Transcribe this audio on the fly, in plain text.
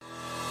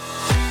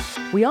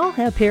We all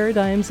have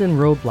paradigms and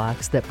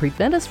roadblocks that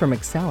prevent us from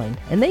excelling,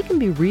 and they can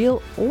be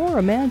real or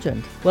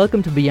imagined.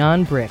 Welcome to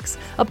Beyond Bricks,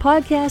 a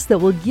podcast that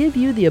will give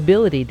you the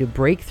ability to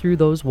break through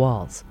those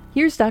walls.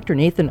 Here's Dr.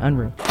 Nathan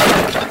Unruh.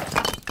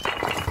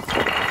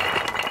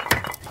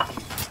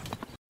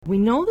 We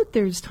know that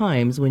there's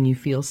times when you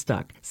feel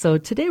stuck. So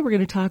today we're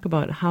going to talk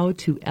about how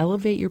to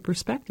elevate your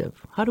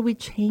perspective. How do we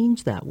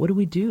change that? What do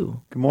we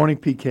do? Good morning,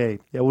 PK.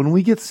 Yeah, when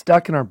we get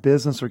stuck in our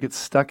business or get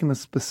stuck in a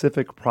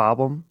specific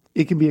problem,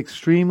 it can be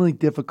extremely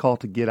difficult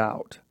to get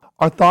out.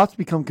 Our thoughts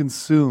become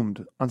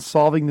consumed on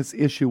solving this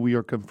issue we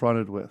are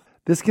confronted with.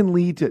 This can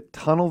lead to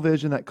tunnel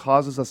vision that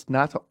causes us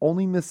not to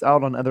only miss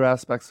out on other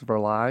aspects of our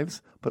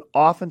lives, but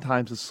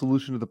oftentimes the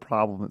solution to the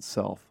problem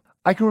itself.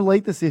 I can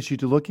relate this issue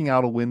to looking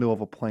out a window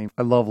of a plane.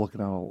 I love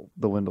looking out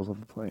the windows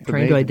of a plane.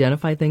 Trying to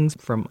identify things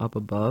from up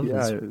above.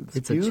 Yeah,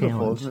 it's beautiful. A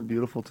challenge. Isn't it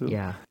beautiful too?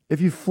 Yeah. If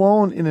you've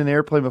flown in an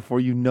airplane before,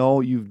 you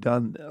know you've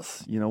done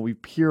this. You know, we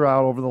peer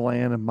out over the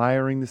land,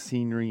 admiring the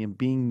scenery and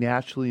being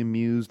naturally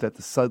amused at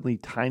the suddenly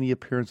tiny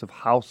appearance of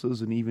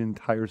houses and even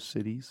entire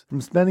cities.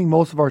 From spending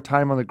most of our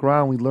time on the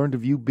ground, we learn to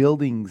view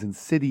buildings and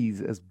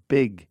cities as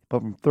big. But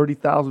from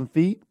 30,000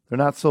 feet, they're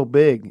not so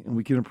big, and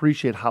we can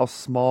appreciate how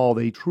small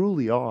they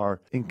truly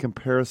are in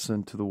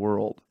comparison to the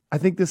world. I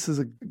think this is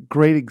a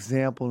great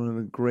example and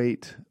a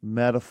great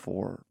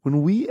metaphor.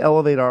 When we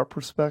elevate our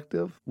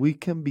perspective, we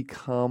can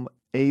become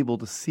able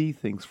to see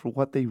things for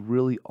what they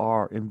really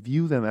are and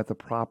view them at the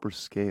proper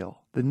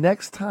scale. The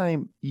next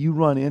time you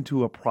run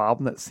into a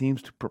problem that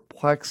seems to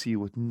perplex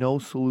you with no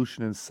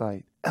solution in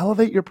sight,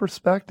 elevate your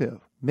perspective.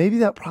 Maybe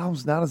that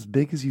problem's not as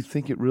big as you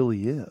think it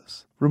really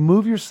is.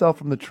 Remove yourself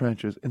from the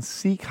trenches and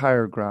seek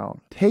higher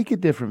ground. Take a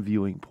different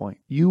viewing point.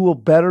 You will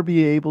better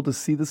be able to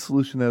see the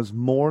solution that is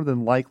more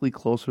than likely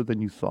closer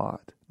than you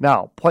thought.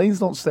 Now, planes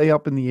don't stay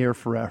up in the air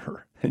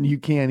forever, and you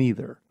can't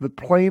either. The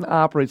plane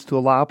operates to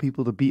allow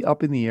people to be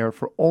up in the air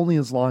for only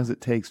as long as it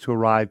takes to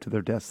arrive to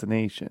their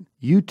destination.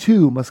 You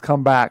too must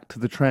come back to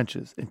the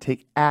trenches and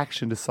take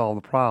action to solve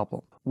the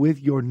problem with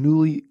your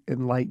newly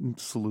enlightened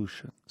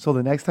solution. So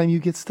the next time you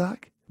get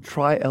stuck,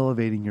 try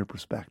elevating your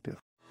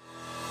perspective.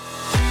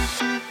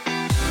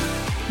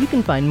 You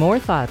can find more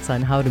thoughts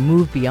on how to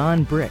move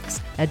beyond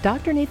bricks at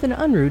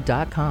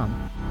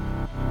drnathanunruh.com.